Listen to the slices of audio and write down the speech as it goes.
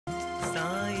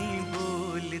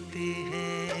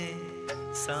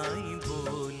साईं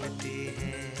बोलते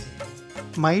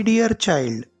हैं। My dear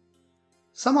child,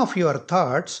 some of your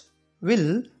thoughts will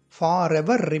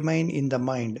forever remain in the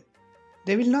mind.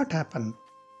 They will not happen.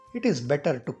 It is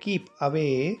better to keep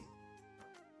away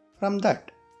from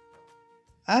that.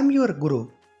 I am your Guru,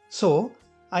 so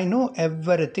I know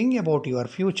everything about your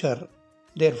future.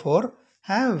 Therefore,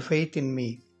 have faith in me.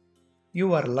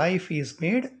 Your life is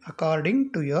made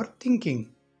according to your thinking.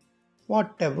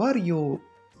 Whatever you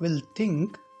will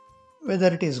think, whether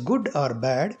it is good or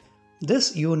bad,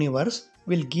 this universe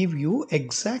will give you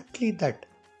exactly that.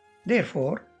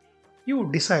 Therefore, you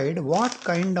decide what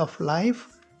kind of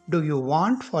life do you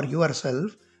want for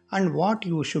yourself and what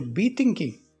you should be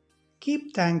thinking.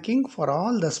 Keep thanking for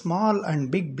all the small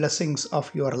and big blessings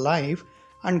of your life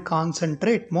and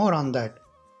concentrate more on that.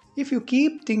 If you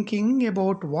keep thinking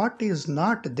about what is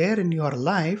not there in your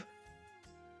life,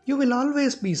 you will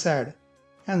always be sad.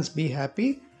 Hence be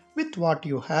happy with what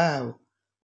you have.